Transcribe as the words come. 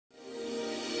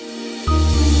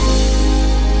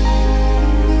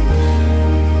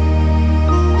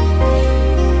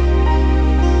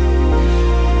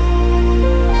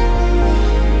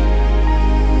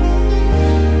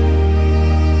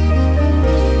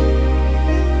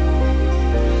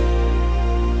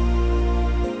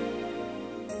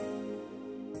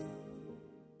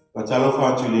talo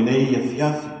whātu le nei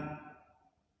Afiafi.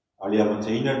 A lea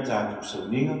mataina tātu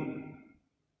sauninga.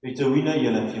 Pe tauina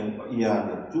ia la fiampa ia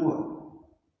le tua.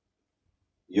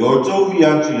 I o tau vi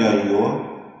atu ia ioa.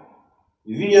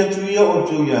 I vi atu ia o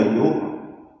tau ia ioa.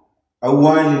 A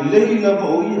wai le lei lava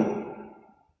o ia.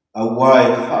 A wai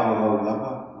whaarau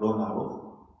lava lona roa.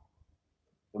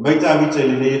 Mai tā vita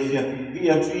le nei Afiafi. Vi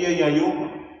atu ia ioa.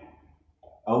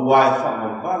 A wai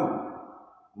whaarau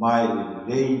mai le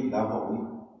lei lava o ia.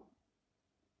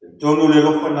 Tonu le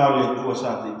lofa nao le tua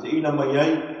sa te ina mai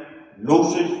ai,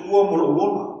 Losi fua mo lo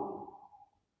uona.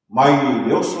 Mai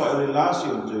le osa e le lasi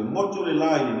o te moto le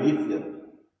lai le mefia.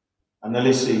 Ana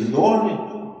le se inoa le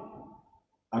tu.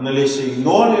 Ana le se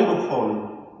inoa le lofa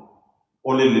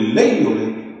o le lei o le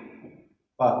tu.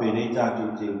 Pape nei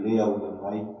tātou te lea o le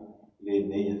mai le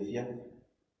nei afia.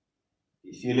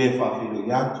 I file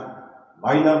Faafeagaiga atu.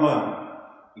 Mai lava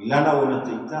ilana o na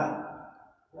te itai.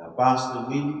 Ya Pastor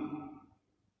Willie.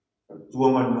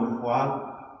 Tua manu fual,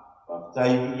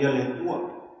 patai ia le tua.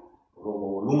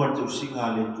 Romo lunga te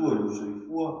usinga le tua lu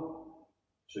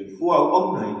soifua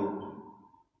au na ile tu.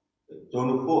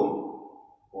 Tonu foi,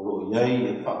 olo iai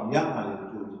e whamianga le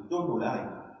tua te tonu le ai.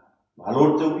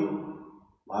 Malo te wi,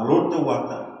 malo te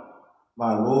wata,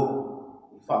 malo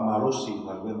i whamalosi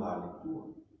maluenga le tua.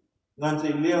 Ngante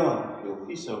lea e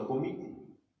ofisa o komiti,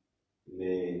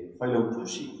 le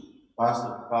whailautusi,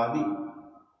 Pastor Pali,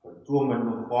 tua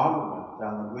manu whaalo ma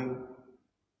tanga weng,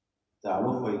 tā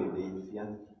lofa i le nei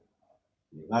fianti.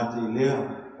 Le ngāte i lea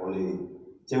o le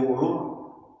te uoloa,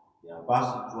 ia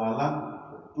basi tualang,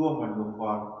 tua manu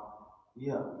whaalo,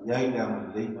 ia iai lea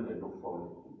ma lei ma le lofa o le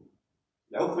tua.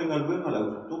 Le au whenga luenga le au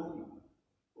tofi,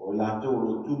 o la tō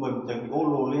lo tu ma mitangi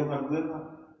olo o lea luenga,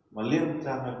 ma lea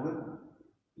mitanga luenga.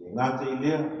 Le ngāte i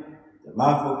lea, te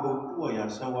mawhau tua ia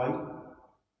sawai,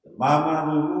 te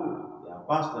māmaro ia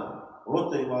pasta,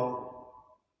 rota i wau,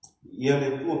 ia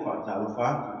le tua whaatalo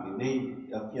whaatu, le nei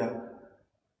Afia,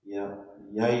 ia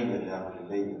iai le le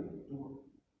lei le tua.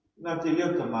 Nā te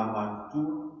leo ta māmā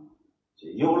tua, se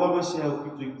iau lava se au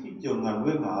pitu i tite o ngā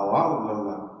luenga au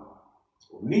laula,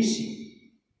 o nisi,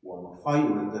 ua mawhai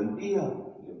o le talia,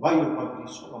 le vai o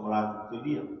papiso o malatu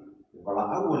talia, le wala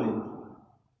aua le tua,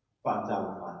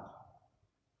 whaatalo whaatu.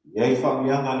 Iai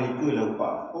whamianga le tua i lau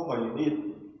whaafonga le nei tua.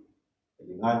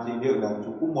 Le ngāte leo la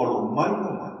tu umolo mai no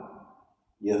mai.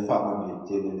 Ia whamani e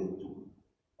tele le tu.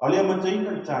 Alea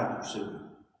mataina tātu sewi.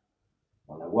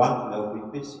 Mana wantu lau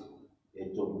pipesi e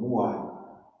to muai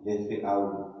le fe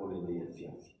au o le nei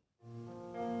Afiafi.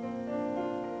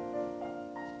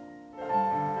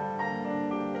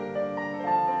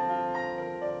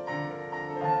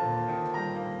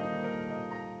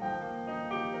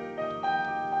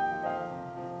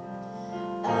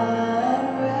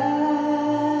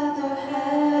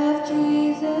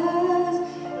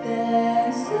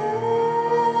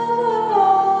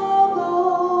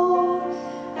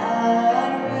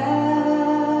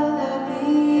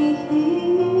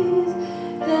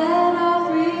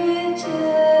 Free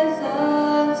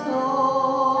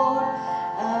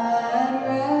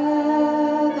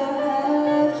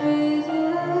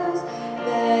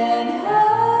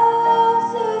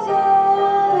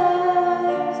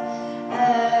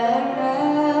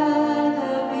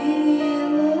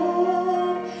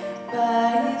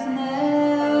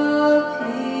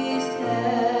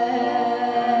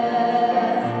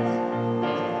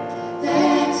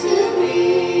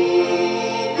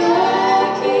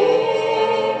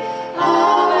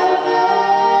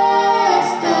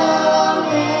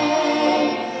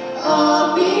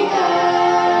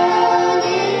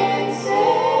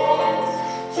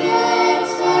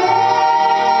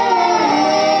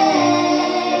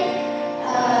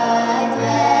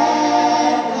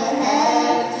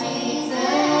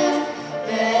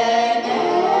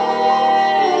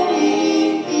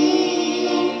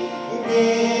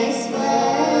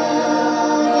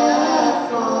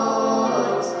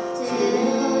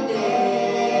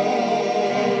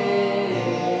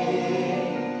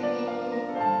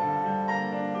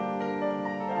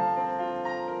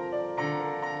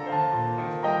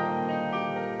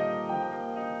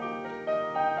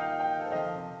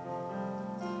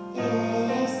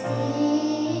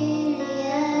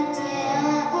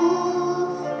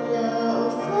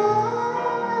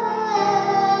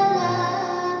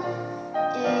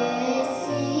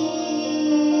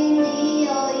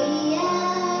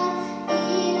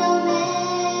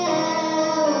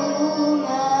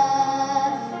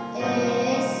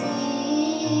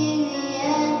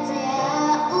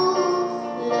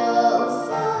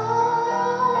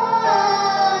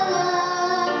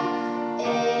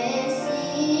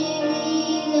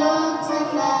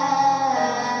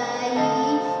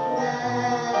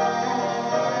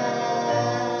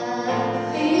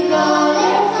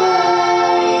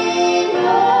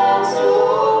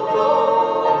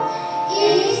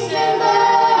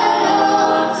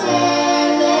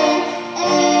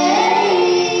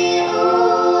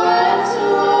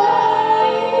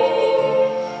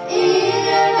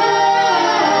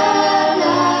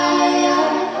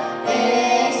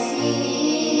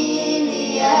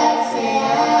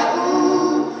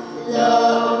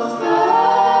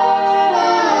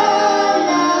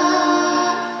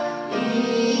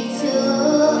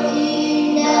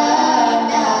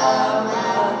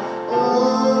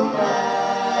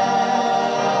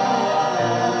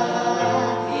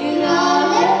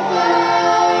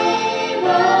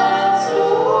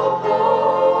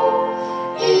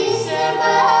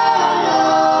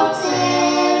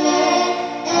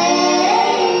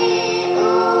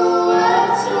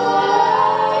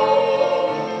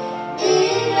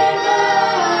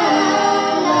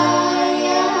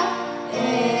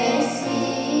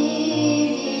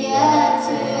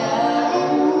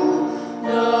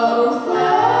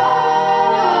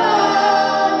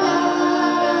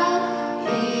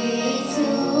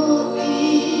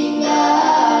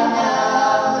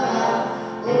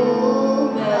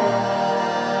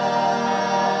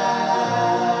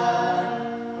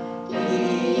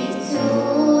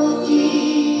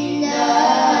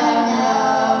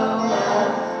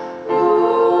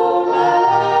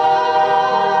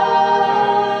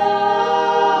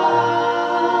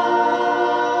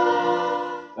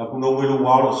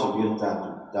o sa via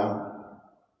tātou.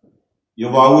 Ia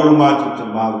wāua lo mātou te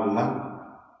mau le langa.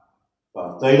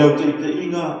 Whātailau te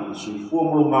inga i sui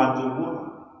fuamolo mātou mua.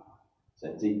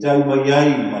 Sa te tau mai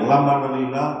ai ma lama na le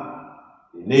la.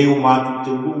 E neo mātou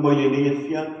te ulu mai le nea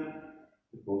fiatu.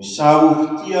 Ko i sāu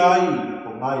fitia ai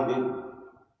ko ngai le.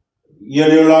 Ia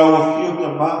leo lau a fio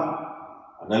ta mā.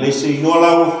 Ana le se inoa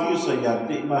lau a fio sa ia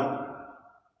te mātou.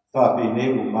 Whape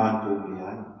neo mātou le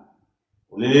ai.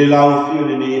 O le lau a fio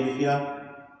le nea fiatu.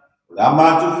 La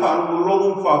mātou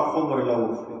whaalongolongo whaafonga i lau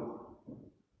a fio.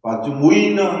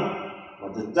 Whaatumuina,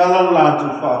 matatala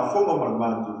lātou whaafonga ma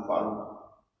mātou whaalonga.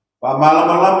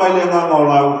 Whaamalamalama i le nganga o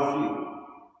lau a fio.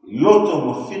 I loto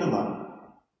ma whinanga.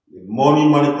 Le moni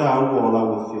ma le tāua o lau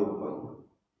a fio pai.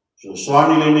 So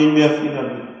soani le nei mea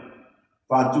whinanga.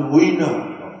 Whaatumuina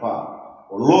ma wha.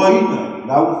 O loaina i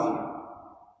lau a fio.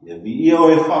 Ia vi ia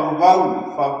o e whaavau.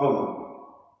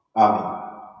 Amen.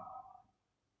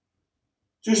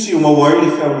 Tusi o mawai le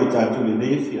whau i tātou le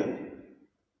nei fia.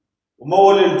 O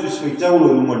mawai le tusi wai tau lo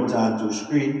luma tātou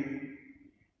screen.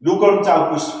 Luka le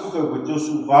tāu kusifuka ko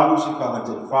tosu valu se kanga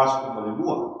te whāsku ka le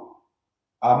lua.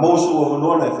 A mosu o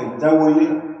manoa le whai tau i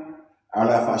lea. A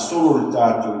le whasolo le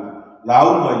tātou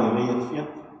launga i le nei fia.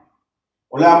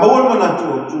 O le a mawai manatu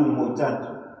o tū mo i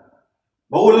tātou.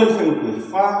 Mawai le whai upe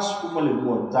whāsku ma le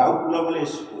lua tāu kula ma le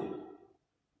esko.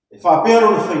 E whapero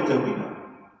le whai tau ina.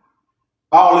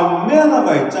 A o le mea na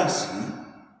vai tasi,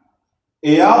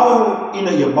 e ao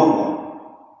ina ia maua.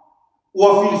 Ua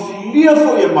filifilia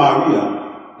fo ia Maria,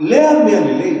 lea mea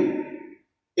lelei,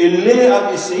 e lea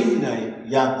a eseina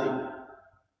ia te.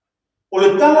 O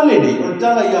le tala lelei, o le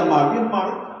tala ia Maria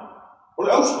marata, o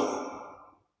le austo.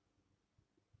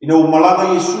 Ina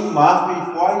umalanga Yesu maafi i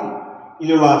fuai,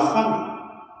 ina la whami.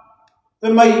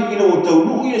 Pe mai ina o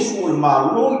taunu Yesu o le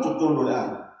malo i totono le ai.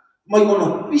 Mai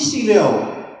ona pisi leo.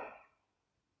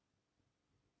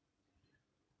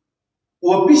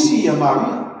 Ua pisi ia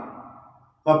Maria,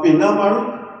 ma pena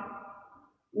Maria.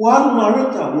 Ua anu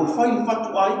Marita, ua whai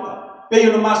whatu aita, pe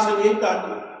ona masani e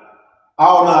tātou. A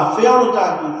ona wheano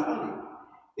tātou whai.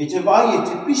 E te vai e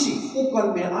te pisi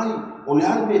kukan me ai, o le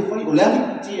ari me whai, o le ari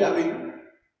piti a vei.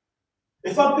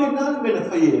 E whapena me na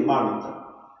whai e Marita.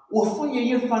 Ua whai e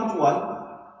ia whatu aita.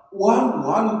 Ua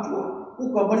anu tua,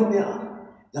 kukan mari me ai.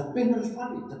 Ta pena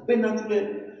whai, ta pena tule.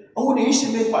 Au ne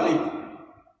ise me whale.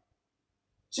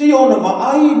 Se ona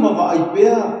vaai ma vaai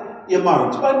pea ia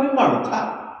Marita. Pai me Marita.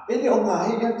 Ele o ngā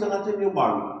hea tangata me o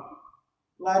Marita.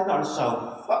 Lai nara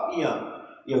sau whaia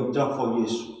i au tawha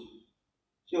Yesu.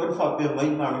 Se ora whapea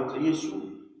mai Marita Yesu.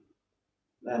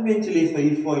 Lai me te le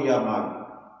whai fo ia Marita.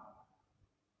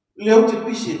 Leo te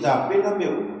pisi tā pena me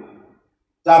o.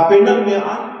 Tā pena me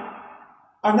ai.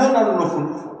 Anana nofo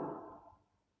nofo.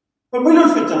 Pa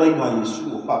milo whetalai ngā Yesu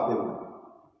o whapea mai.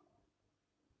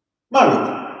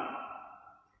 Marita.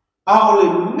 A o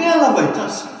le mea la vai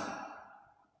tasi.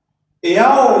 E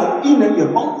ao ina ia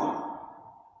maua.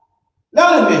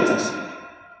 La le mea tasi.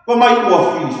 Pa mai ua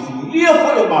filifilia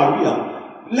fo ia Maria.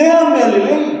 Lea mea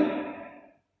lelei.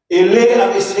 E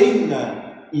lea e seina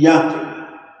i ate.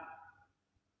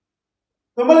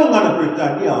 Pa mai ngana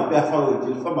Britania pe a whalo i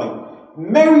te fa mai.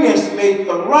 Mary has made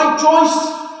the right choice.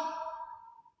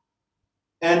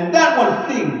 And that one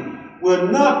thing will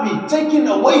not be taken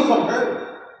away from her.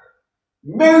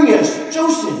 Mary has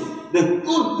chosen the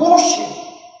good portion.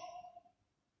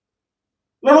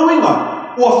 Lalo inga,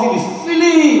 ua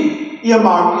filifili ia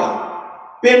Maria.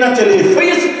 Pena te le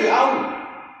whaia se te au.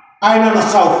 Aina na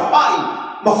sau whai,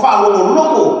 ma whaalongo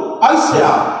longo,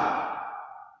 aisea.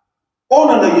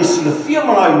 Ona na Yesu na fia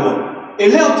malai loa. E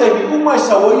leo te mi umai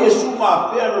sawa Yesu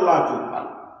maa whea no lātou pala.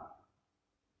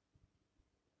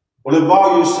 O le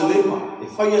vau Yerusalema, e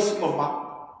whaia se mama.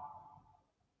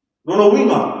 Nono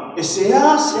winga, e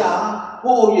sea ho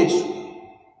o Yesu.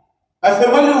 Ai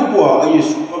whai le upua a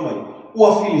Yesu kamai.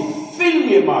 Ua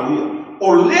filifili e Maria.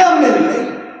 O lea melelei.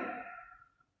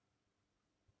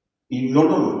 I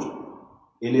lona lotu.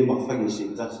 E le mawhai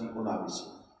se tasi o nā vese.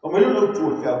 O me lona lotu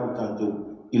o whiamu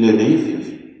tātou. I le nei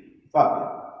whiawhi. Whapea.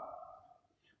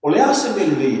 O lea se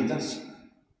melelei e tasi.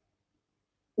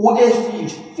 Ua e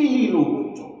filifili lo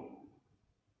lotu.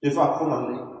 Te whakonga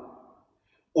lei.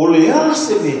 O lea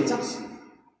se me tasi.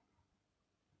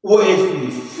 Ua e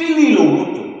filifili lo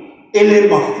loto, e le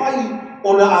mawhai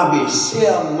o na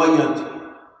abesea mai atu.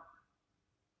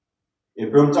 E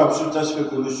brem tapu tasi me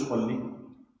kulusu mali.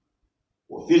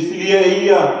 Ua filifilia e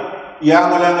ia, i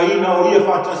angalanga ina o ia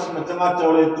whatasi ma tangata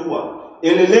o le tua. E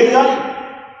le lei ai,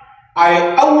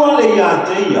 ai aua le ia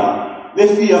te ia, le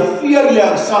fia i le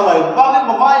arsala e vale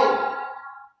mawai.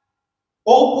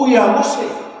 O upu ia mose.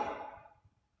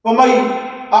 Pa mai,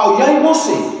 a o iai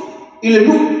mose, i le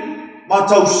nu ma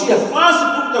tausia fasi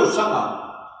pu tausanga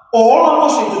o ola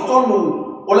Mose te tonu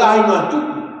o le ainga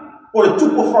tupu o le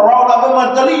tupu Faaola me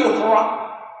matali o Faaola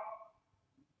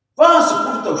fasi pu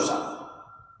tausanga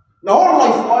na ola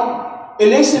i fai e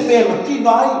le se me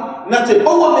mativa ai na te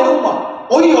paua me uma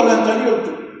o i o le matali o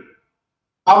tupu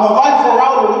a ma vai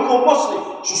Faaola o i o Mose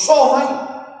so mai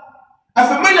a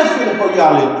família fina pa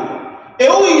ia le tu e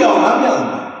o ia o na mea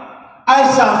uma ai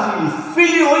sa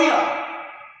fili o ia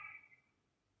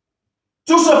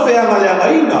tusa pe anga le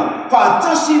anga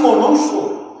whaatasi mo nouso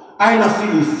ai na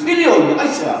fili o ia ai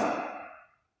sa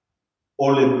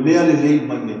o le mea le lei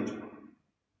mai netu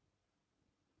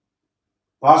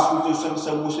pasku tu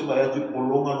sa Mose vai atu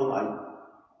polonga lo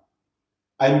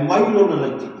ai mai lo na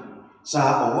lati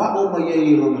sa o mai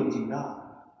e lo na tina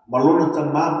malona ta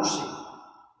ma Mose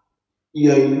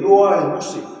ia iloa e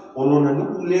Mose o lona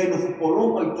nuku lea na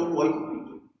whapolonga i tonu ai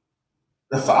kupito.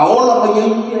 Na Faaola mai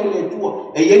ia e le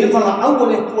tua, e ia le wala aua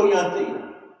le tua i ate ina.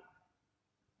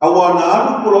 Awa na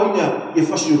alu poloina i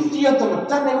whasiotia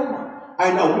tamatane uma,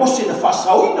 ai na Mose na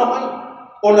whasauina mai,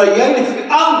 o na ia le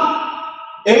whiau,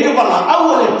 e le wala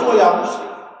aua le tua i a Mose.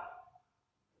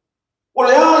 O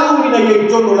le ale umina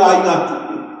i tonu la i ngā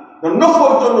tuku, na nofo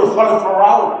i tonu le whale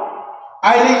Faaola,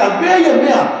 ai le a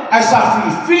mea, ai sa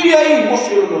fili ai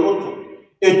Mose o na loto.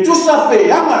 E tusa pe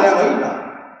anga le anga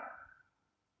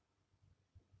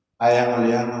ai anga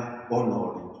le anga ona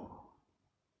o le tu.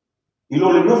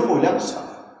 Ilo le nofo le aksa,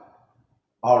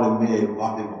 ao le mea e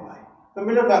wape mai. Ka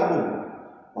mele ka mo,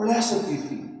 o le asa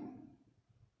fifi.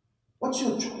 What's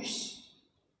your choice?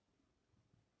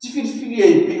 Ti fili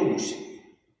e pe o Mose.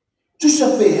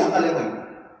 Tusa pe anga le anga.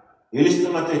 E le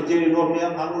stama te tere no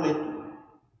mea anga le tu.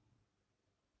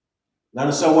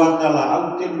 Nana sa wanga la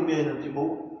au telu mea na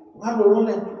timo. Ngalo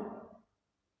lole tu.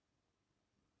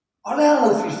 Ale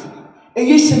ala fili.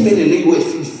 E ese melelei o e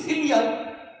fili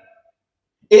ai.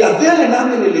 E avele na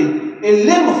melelei. E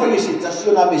lema fai ese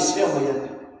tasio na mesea mai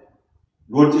ati.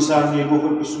 Lua te sa ni e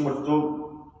gofa pe sumatou.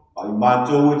 Ai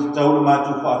mātou e te tau na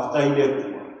mātou whaafitai le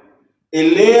atua. E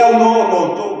lea o no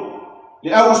tau.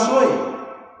 Le au soe.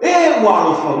 E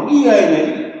wano whangia e le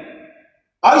li.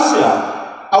 Aisea.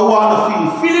 A wana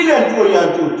fili le atua i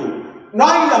atu.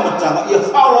 Nai la matanga, ia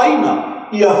Faaola ina,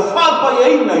 ia whapa ia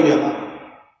ina i anga.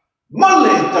 Male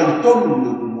e tali tonu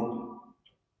le kumoni.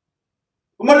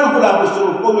 Kumane ukula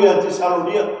apostolo komi a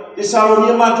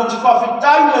Tesalonia mātou te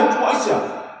whawhetai le atua aisa,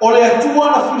 o le atua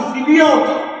na filifilia o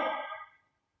ta.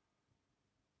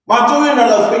 Mātou e na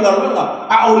lau whenga runga,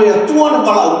 a o le atua na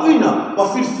walau ina, ma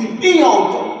filifilia o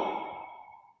ta.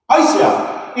 Aisa,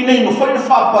 ina ino whaina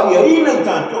whapa ia ina i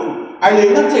tātou, ai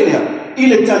le ngatelea, i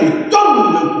le tali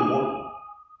tonu le kumoni.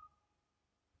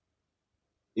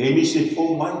 E ni se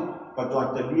fo mai, pato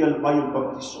atalia le mai o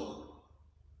baptiso.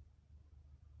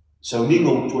 Sa uninga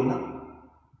utuna.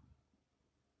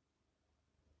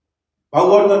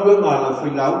 Pawana ruenga la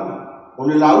fai lauma, o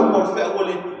le lauma le whea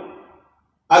le tu.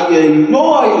 Ai e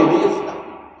noa e le nefta,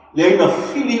 le ina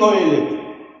fili o e le tu.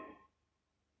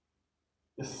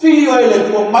 Le fili o e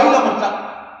le tu, mai la mata.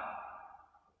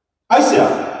 Ai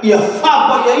sea, ia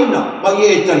whapa ia ina, mai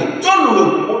e tali tonu le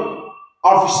kumoni,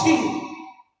 arfisini.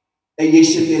 E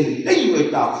ese mele lei o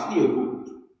ta fia o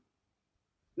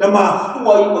na ma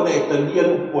fua i ona e tania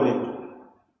lupo le tu.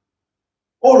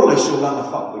 Ola i solanga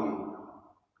whapa i.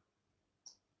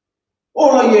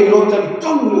 Ola i e lota li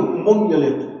tonu le kumongia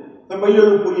le tu. Ka mai le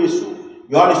lupo Yesu.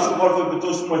 Ioane sumar fai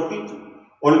petosu mai pitu.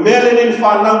 O le mea le nei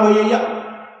whanau mai e ia.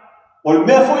 O le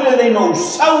mea foi le nei na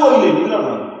usaua i le nila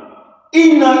na.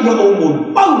 Ina ia o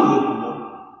mon pau le kumoni.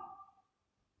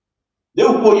 Le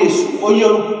upo Yesu o ia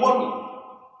lupo moni.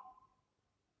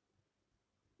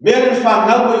 Mea le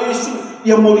whanau mai Yesu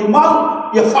ia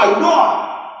morimau, ia whainoa.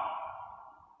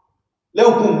 Le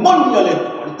upu moni a le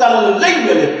tua, le tala le lei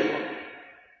a le tua.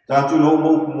 Tātu lau mo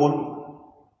upu moni.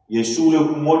 Yesu le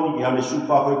upu moni, ia le su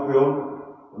whawhai peona.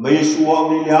 Ma Yesu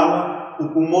au ni le ana,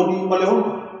 upu moni ma le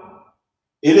ona.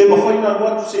 E le mawhaina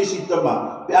watu se isi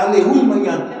tama, pe a le hui mai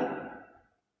antea.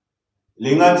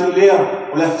 Le ngati lea,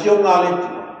 o le fionga a le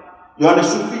tua. Ia le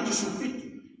supitu,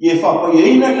 ia whapa ia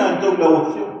ina i antau lau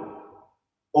a fionga.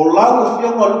 O lau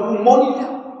fionga lupu moni lea.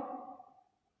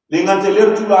 Le ngate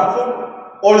leo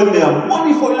tulakona. O le mea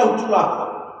moni foi lau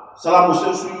tulakona. Salamu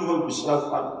seu sui uva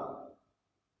pisarau whanu.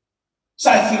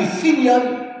 Sa e filifili ai.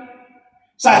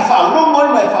 Sa e whalonga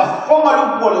ai mai whafonga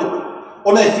lupu o le tu.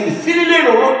 O na e filifili le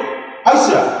roto.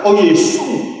 Aisea, o Yesu,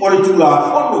 o le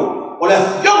tulakono, o le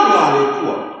fionga le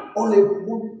tua. O le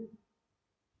moni.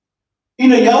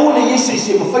 Ina iau le Yesu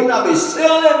se mawhaina be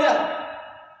sea le mea.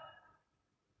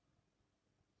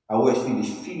 Au e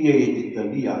filifili e te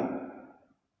talia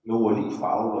lo wali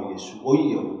Faaola Yesu o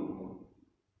ia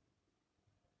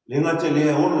lenga te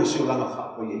lea ona se olanga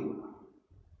whaapaia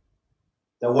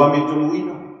ta wami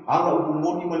toluina anga upu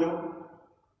moni maleo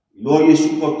lo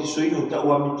Yesu pa tisoino ta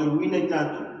wami toluina i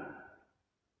tātou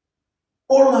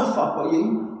ola whaapaia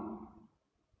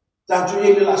tātou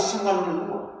ia le la sanga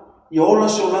lua ia ola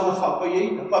se olanga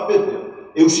whaapaia whapepea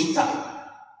e usitai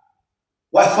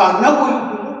wai whanau i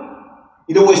upu moni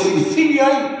i le wai filifili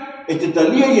ai e te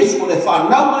talia Yesu o le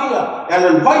whanau ia e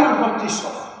ala vaina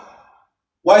baptiso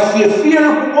wai fia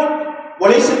le kumon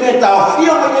wale se me ta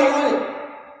fia mai ai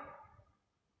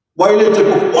wai le te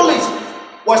popole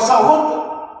wai sauroto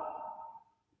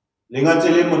le ngate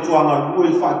le matuanga lua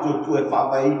i whātua tu e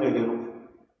whaapaina le rofu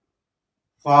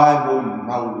whae mori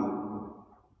mau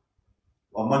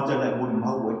wa mantana e mori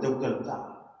mau e tau talata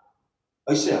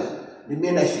ai sea le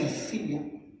mena e filifilia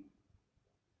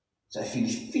sa e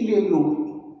filifilia i lo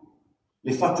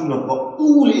le fatu na pa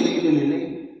ule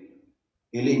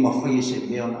ele i mawhai se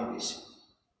mea na ese.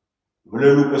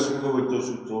 Mele luka suka wa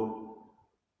tosu to.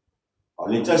 A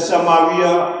le tai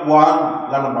Samaria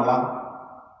wan lana malanga.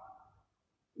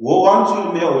 Wo antu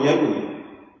i mea o iai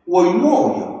o i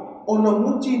no ia o na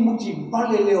muti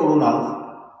vale leo ronalo.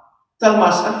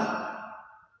 Talmasa.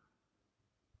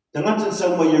 Tangata sa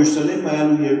uma Yerusalema ya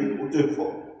lu yeri o te fo.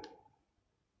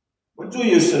 Watu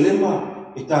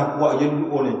Yerusalema e ta kua yeri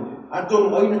o le.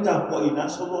 Atonu aina ta kua ina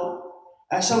soa.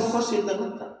 Asal fase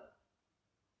tangata.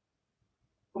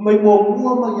 Kumai mo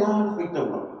mua maya feita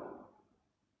ula.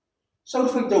 Sal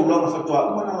feita ula na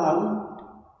fatua uma na lau.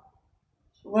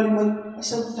 Wali mai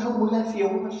asal tahu mo la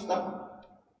Faaola sta.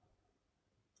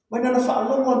 Mai na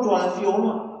Faaola mo to la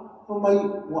Faaola. Kumai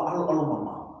wa alo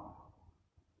mama.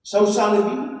 Sal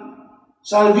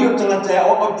salvi o tangata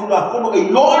o tula kono e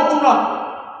lo tula.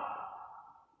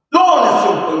 Lo la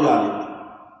Faaola.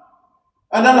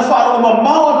 Ana Faaola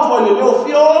mama to le lo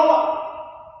Faaola.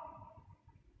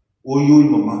 O iui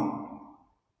mama.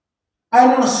 Ai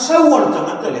na saua le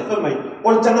tangata le whamai.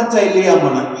 O le tangata e lea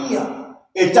mana ia.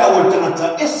 E tau le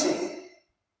tangata ese.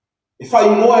 E whai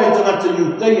moa e tangata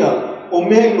iuteia o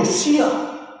mea inosia.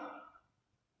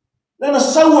 Nana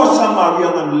saua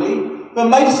Samaria ngam lei.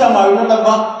 Whamai Samaria nana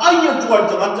va aia tua le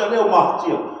tangata leo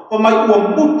maftia. Whamai ua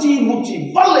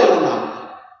muti vale o nā.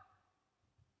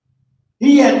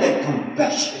 He had that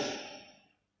compassion.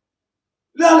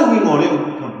 Lale wingo leo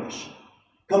compassion.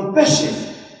 Compassion,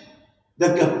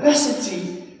 the capacity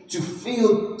to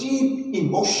feel deep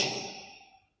emotion.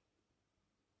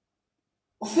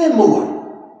 O whea moa,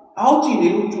 aoti ne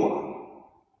lutua.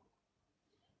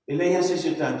 E leia se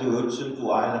tātou e se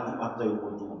lutua aina tu ata i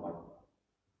kontu mapai.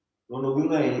 Nono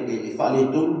winga e whale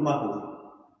tonu mahu.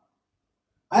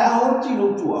 Ai aoti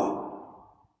lutua.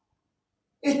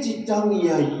 E ti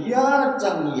tangia ia,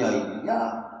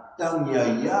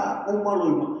 o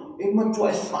maloi e matua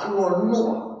e whanua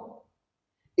noa.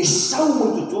 E sau mo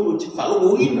tu tono te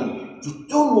whalo ina, tu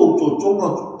tono o tonga,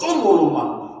 tu tono o lo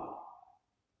mahu.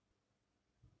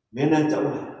 Mena e tau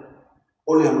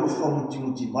o le alofa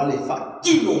muti male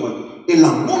whaatino mai, e la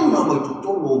mona mai tu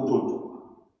tono o tonga.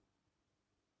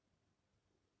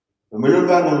 E mele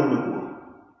vana lo mekua,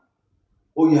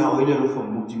 o ia o ele alofa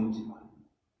muti male.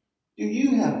 Do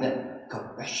you have that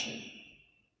compassion?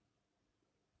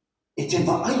 E te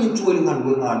vaai e tu e ngā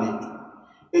ngā letu.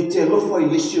 E te alofa i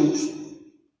lesi usu.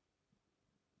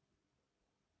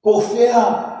 Ko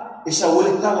whea e sa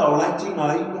wale tanga o laiti ngā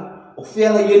ina. O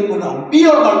whea la ienu mana o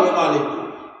bia ngā letu.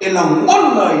 E la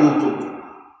ngona i utoto.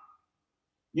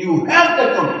 You have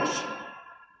that compassion.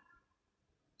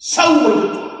 Sau mai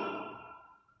tuto.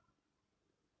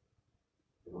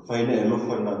 E mawhaina e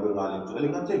alofa i ngā letu. Ele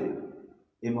ngā tele.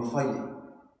 E mawhaina.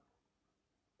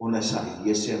 Ona sa i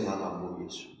ese ngā mo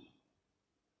Yesu.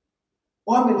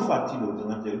 O amen whaatino te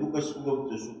ngate Lukas ugo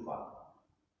te supa.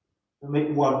 E mei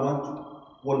ua watu,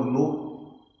 ua no,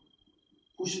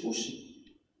 pusi.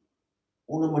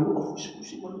 Ona manua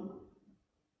pusi manua.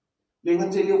 Le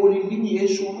ngate le wali lini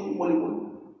Yesu ona wali.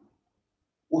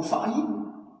 Ua whaaimu.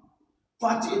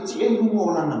 Whaati e ti e lunga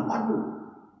o lana manu.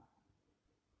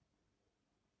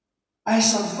 Ai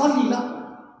sa vali la.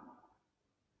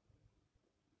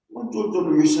 Mantua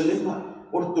tono Yerusalema,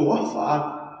 o le toa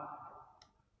whaatu.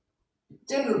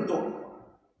 Tēnā tō.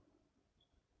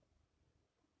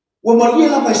 Wa malia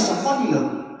la vai samani la.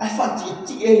 Ai whati e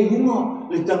ti e inunga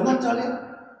le tangata lea.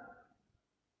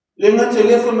 Le ngate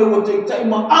lea wha me wa te itai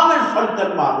ma amen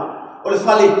whalitan maro. O le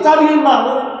whale tari e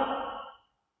maro.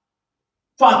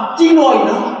 Whatino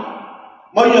aina.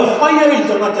 Ma ia whaia i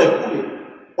tangata e pule.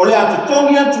 O le atu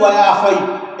tongi atu ai a whai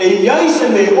e iai se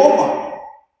me opa.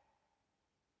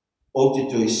 O te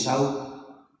to e sau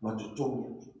ma tu tongi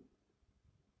atu.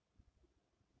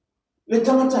 Le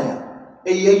tamataya,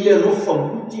 e ia lofa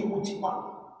muti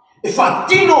mana. E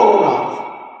fatino o la.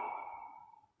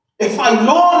 E fai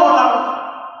loro la.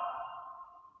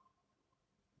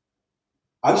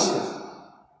 Aisia,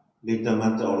 le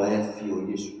tamata o la e fio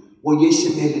Yesu. O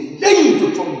Yesu me lei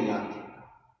to tomi ate.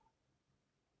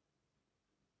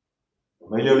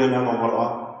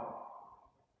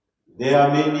 There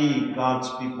are many God's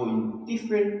people in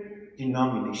different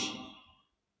denominations.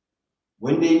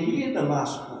 When they hear the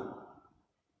gospel,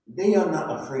 they are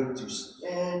not afraid to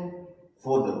stand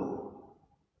for the Lord.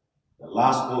 The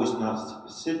gospel is not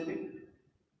specific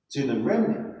to the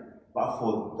remnant, but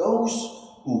for those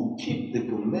who keep the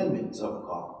commandments of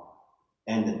God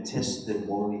and the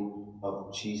testimony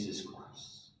of Jesus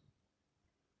Christ.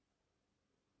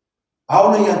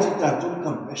 Aona ia te tātou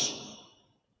confession.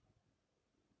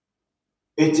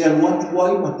 E te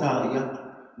anuatuai mata ia,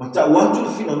 mata watu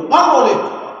fina ngamo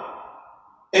letu.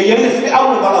 E iene fi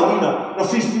au na valawina, na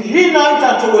fifilina i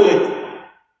tātou letu.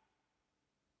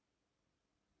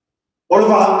 O le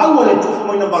vala au letu,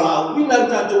 fumaina valawina i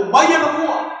tātou maia na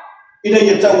mua. Ina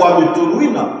ia tau ame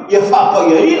turuina, ia whapa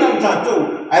ia ina i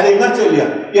tātou, ale ngatelia,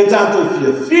 ia tātou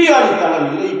fia i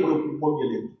tālani lei polo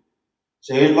kumonia letu.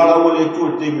 Se e valawa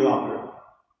letu e te mio apera.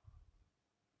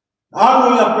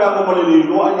 Anu ia prea mo male le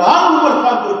loa, na anu male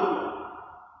whantua tu.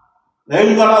 Na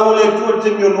eli valawa letu e te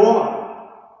mio noa.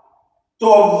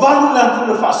 Toa valu na tu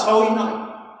le whasau ina.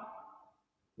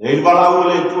 Na eli valawa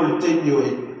letu e te mio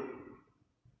e.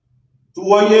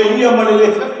 Tua ia lia male le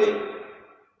whewhe.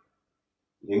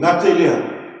 Le ngate lea,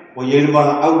 o ia ili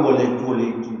valawa letu le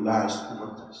itu lais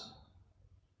kumatas.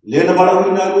 Le na valawa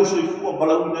ina ilo so i fua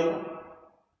valawa ina ia.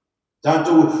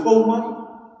 Tātou e fau mai.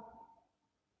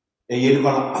 E ele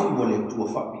wala aua le tua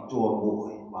whapitoa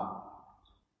moa e maa.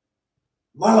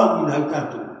 Wala mina i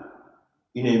tātou,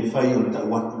 ina e whai o ta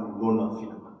watu lona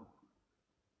whina.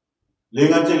 Le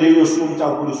ngate le o sum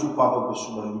tau kure supapa pe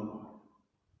sumani.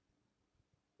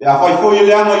 E a whai fo i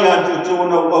le anga i ante o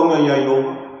tōna uaunga i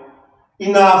aioma.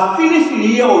 Ina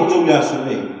whiri ia o tau le aso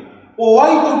nei. O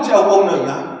ai tau te uaunga i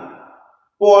ai.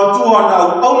 O atua na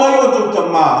uaunga i o tau ta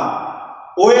maa.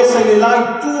 O e sa le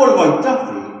lai tua le vai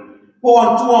tafi. Po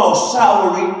atua o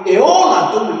salary e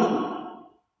ola tonu nu.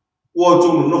 O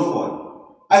tonu no foi.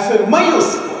 Ai fe mai o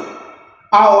sua.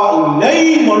 Awa o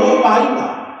nei molo paina.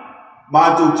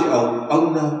 Ma tu te au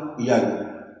auna i ai.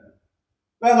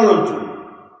 Pengalontu.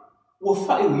 O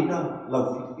fai wina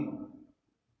lau fifi.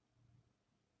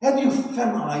 Have you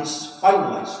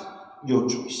finalized your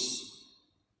choice?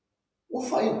 O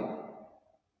fai.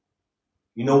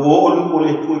 Ina wo olu o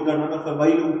le tue kanana fa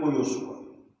mai le upo Yosua.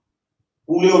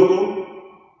 Ule o tu,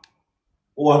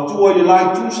 o atua i le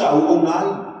lai tusa au nai,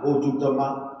 o tutama,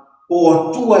 o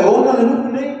atua e ona le nuku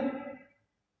nei.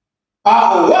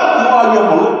 A o atua ia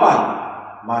malopai,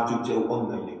 ma tu te au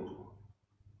ona i le tu.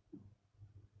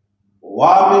 O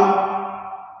ame,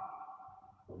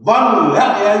 vanu e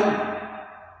hae ai,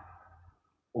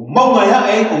 o maunga e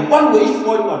hae ai, o vanu e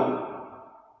ifo ai manu.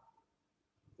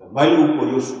 Mai le upo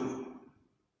Yosu,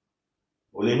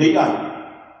 o le nei ai,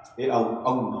 e au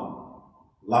auna.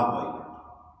 Lava ia.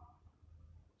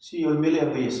 Si o mele a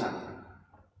peia sante.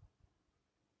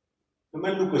 O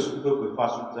me Lucas kuko koe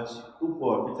whasu tasi.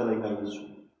 Upo a pitala i Yesu.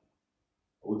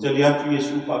 O te li atu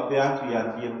Yesu Faafeagaiga i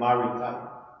ati e Maritai.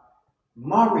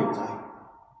 Maritai.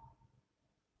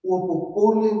 Ua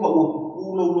popole wa ua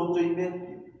popula uloto i me.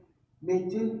 Me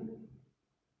te.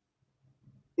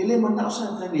 Ele manao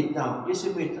santani e tau.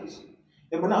 Ese metas.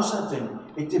 E manao santani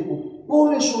e te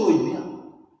popole solo i mea.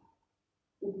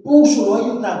 O pulso lo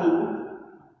ai tātou.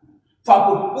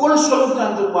 Whapopole solo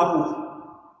tātou wapu.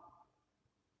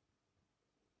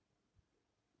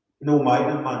 Ina o mai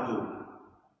na mātou.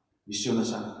 Misiona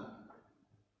sana.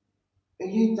 E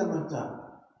iei tamata.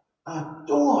 A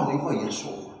toa le vai a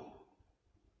soa.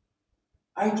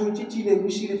 Ai toi titi le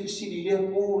misi le fisiri le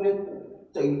po le po.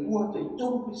 Tai ua tai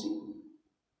tau fisiri.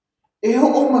 E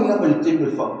o mai lama le teme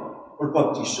le whau. O le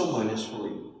baptiso mai le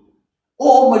soi.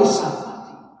 O mai sapa.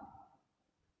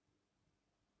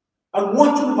 Al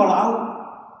watu le pala au,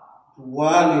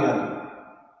 tuale ai.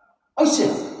 Ai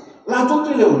sea, la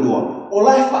tote le ulua, o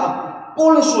lai wha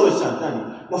pole sole santani,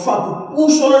 ma wha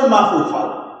puso le mafu whau.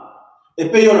 E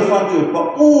pei o le whatu e pa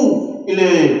i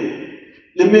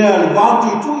le mea le vautu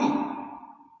i tui.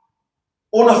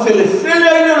 O na fele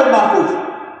ai le mafu.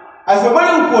 Ai wha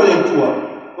mai upo le tua,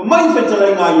 o mai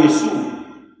whetalai ngā Yesu,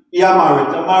 i a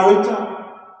Marita.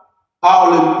 A o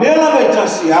le mela me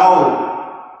tasi ao,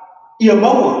 i a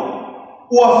maua.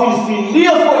 Ua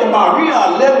filifilia fo e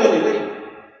Maria le.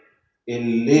 E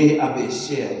le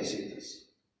abesea e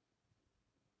setas.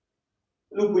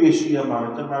 Lupu Yesu ia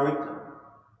Marita.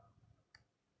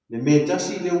 Le me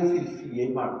tasi le o fili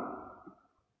ai malu.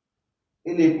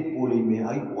 Ele pupole me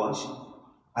ai kuasi.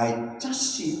 Ai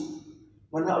tasi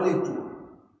mana ole tua.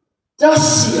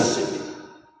 Tasi a se me.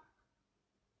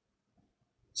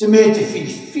 Se me te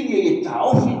fili e ta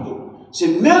ofito.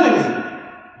 Se mele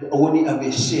le awani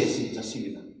ave se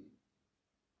tasi le.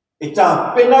 E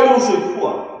ta pena yo so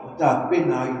tua. Ta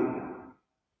pena yo.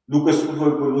 Lucas foi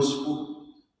por Losi.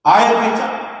 Ai beta.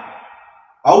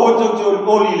 Aua te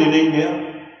oli le nei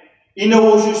mea. Ina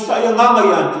o su saya nganga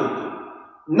ya tu.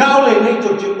 Na ole nei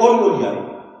to te oli ai.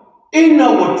 Ina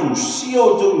o tu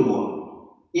sio to mo.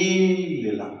 I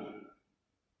le la.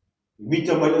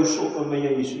 Mita mai o soka mai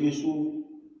Yesu.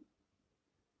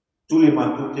 Tu le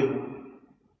matu te.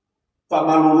 Fa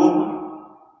maloloma.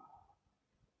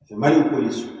 Fe mai ko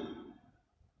Yesu.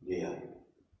 Le ai.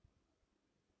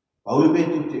 Paule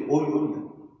betu te oli.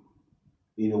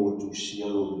 Ina o tu sio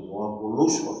lo mo ko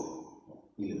loswa.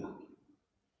 I le la.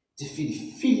 Te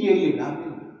fili ele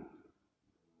nāpina.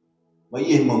 Mai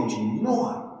e mauti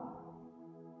noa.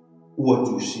 Ua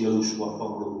tu sia usua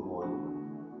whakoro moa.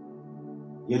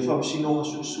 I e whamasinoa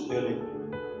su ele.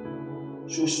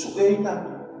 Su ele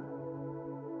tātou.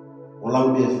 O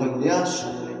lau mea whai lea su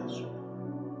ele asu.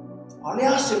 A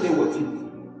lea se me ua fili.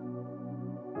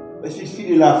 Mai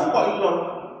fili la whai lona.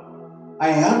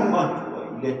 Ai anu matua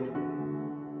i leto.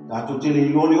 Tātou tele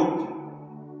i lone ote.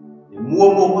 E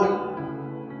mua mai.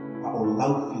 O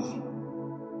lau fifi.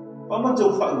 Pama tau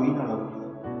whauina lau fifi.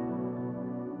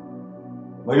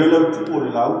 Mai o lau tupo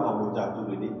le lau a mo tātou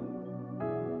le nei.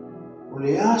 O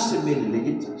le ase me le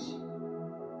legetasi.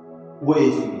 Ua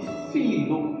e fili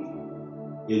lo.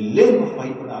 E le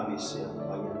mawhai pana avesea mai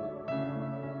atu.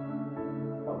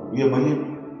 Pama lia mai atu.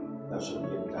 Tau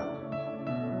le tātou.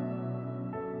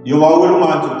 Io wauelu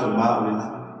mātou te mao le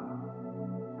lau.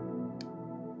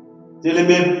 Tele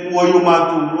me pua yo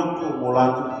mātou loto mo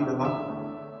lātou whina mata.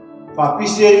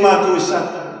 Whapise ai mātou e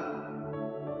sata.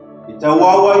 E tau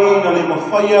awa i na le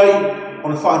mawhai ai, o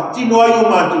na whaatino ai o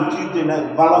mātou tiu te nai,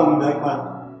 walau i nai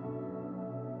mātou.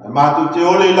 A mātou te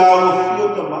ole i lao fio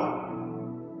ta mā.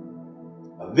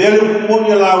 A vele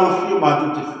kumoni a lao fio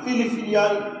mātou te fili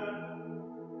ai.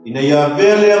 Ina ia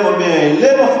vele ama mea e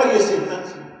le mawhai e se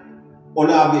tati. O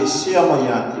na ave sea mai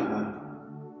a te mātou.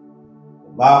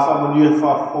 Bafa mania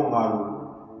whaafonga aru.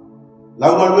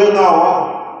 Lau maluenga o au.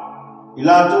 I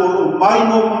lato o mai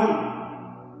no mai.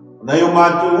 Nei o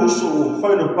mātou uso o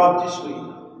whaina baptiso i.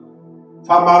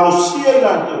 Whamalosia i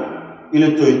lato. I le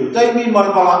toi taimi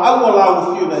marwala awa lau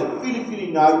fio nei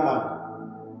fili nai mātou.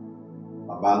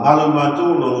 Ma ngalo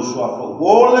mātou no uso a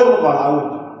whawole o wala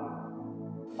auto.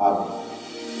 Amen.